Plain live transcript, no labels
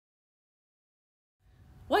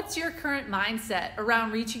What's your current mindset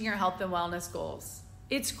around reaching your health and wellness goals?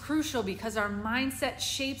 It's crucial because our mindset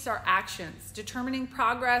shapes our actions, determining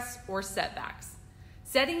progress or setbacks.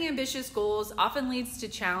 Setting ambitious goals often leads to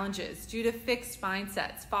challenges due to fixed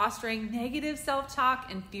mindsets, fostering negative self-talk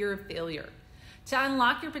and fear of failure. To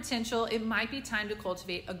unlock your potential, it might be time to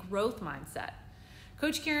cultivate a growth mindset.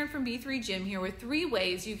 Coach Karen from B3 Gym here with 3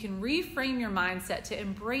 ways you can reframe your mindset to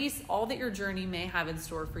embrace all that your journey may have in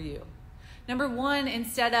store for you. Number 1,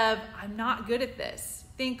 instead of, I'm not good at this,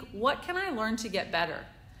 think, what can I learn to get better?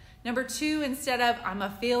 Number 2, instead of, I'm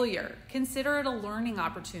a failure, consider it a learning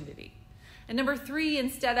opportunity. And number 3,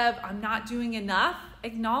 instead of, I'm not doing enough,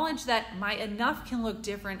 acknowledge that my enough can look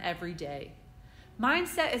different every day.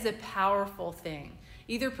 Mindset is a powerful thing,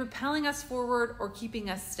 either propelling us forward or keeping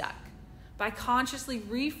us stuck. By consciously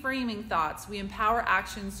reframing thoughts, we empower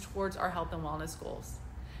actions towards our health and wellness goals.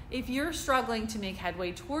 If you're struggling to make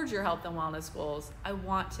headway towards your health and wellness goals, I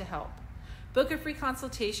want to help. Book a free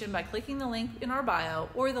consultation by clicking the link in our bio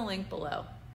or the link below.